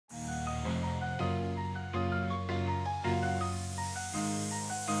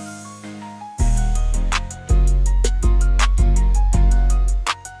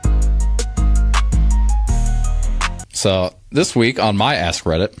So this week on my Ask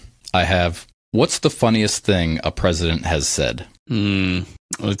Reddit, I have, what's the funniest thing a president has said?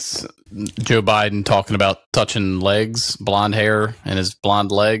 It's Joe Biden talking about touching legs, blonde hair, and his blonde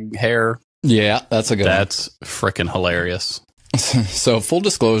leg hair. Yeah, that's a good one. That's freaking hilarious. So full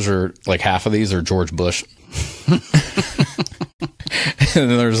disclosure, like half of these are George Bush. And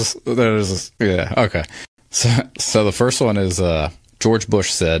then there's yeah, okay. So the first one is George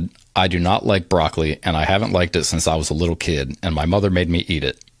Bush said, "I do not like broccoli, and I haven't liked it since I was a little kid, and my mother made me eat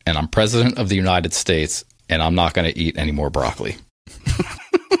it. And I'm president of the United States, and I'm not going to eat any more broccoli."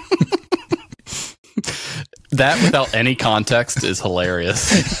 That, without any context, is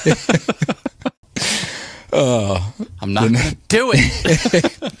hilarious. I'm not going to do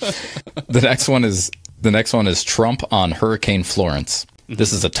it. The next one is Trump on Hurricane Florence.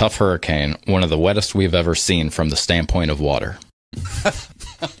 This is a tough hurricane, one of the wettest we've ever seen from the standpoint of water.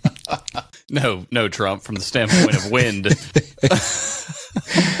 No, Trump, from the standpoint of wind.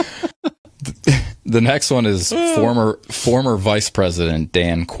 The next one is former Vice President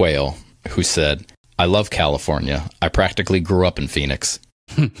Dan Quayle, who said, "I love California. I practically grew up in Phoenix."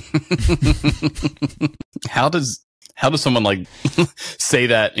 How does someone like say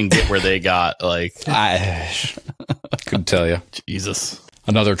that and get where they got? Like, I couldn't tell you. Jesus.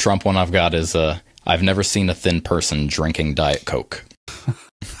 Another Trump one I've got is, "I've never seen a thin person drinking Diet Coke."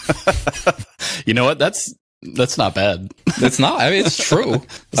 You know what? That's not bad. It's not. I mean, it's true.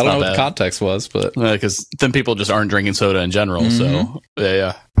 I don't know what the context was, but because thin people just aren't drinking soda in general. So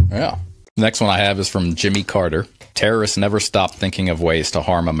yeah. The next one I have is from Jimmy Carter. "Terrorists never stop thinking of ways to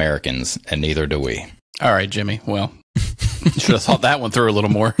harm Americans, and neither do we." All right, Jimmy. Well, should have thought that one through a little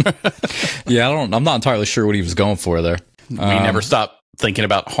more. Yeah, I'm not entirely sure what he was going for there. We never stop thinking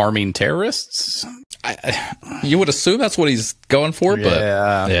about harming terrorists. You would assume that's what he's going for, but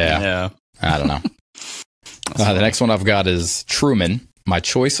yeah. I don't know. The next one I've got is Truman. "My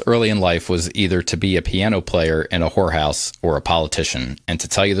choice early in life was either to be a piano player in a whorehouse or a politician. And to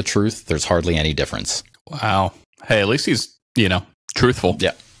tell you the truth, there's hardly any difference." Wow. Hey, at least he's, truthful.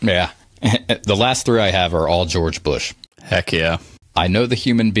 Yeah. Yeah. The last three I have are all George Bush. Heck yeah. "I know the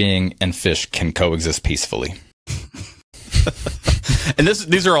human being and fish can coexist peacefully." And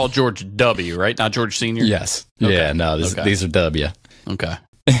these are all George W., right? Not George Sr.? Yes. Okay. Yeah, no, these are W. Okay.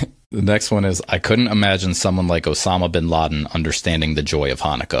 The next one is, "I couldn't imagine someone like Osama bin Laden understanding the joy of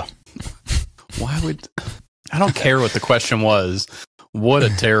Hanukkah." Why would... I don't care what the question was. What a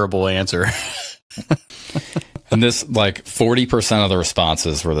terrible answer. And this, like, 40% of the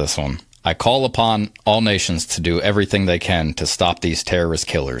responses were this one. "I call upon all nations to do everything they can to stop these terrorist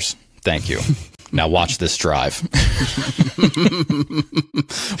killers. Thank you. Now watch this drive."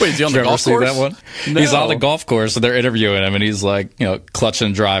 Wait, is he on the golf course? That one? No. He's on the golf course, and they're interviewing him, and he's like,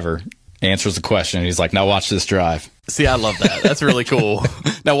 clutching driver, answers the question, and he's like, "Now watch this drive." See, I love that. That's really cool.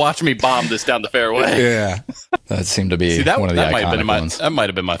 Now watch me bomb this down the fairway. Yeah. That seemed to be one of the iconic ones. That might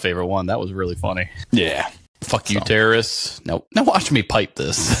have been my favorite one. That was really funny. Yeah. "Fuck you, terrorists. Now watch me pipe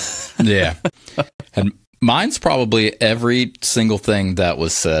this." Yeah. And mine's probably every single thing that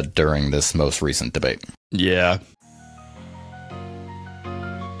was said during this most recent debate. Yeah.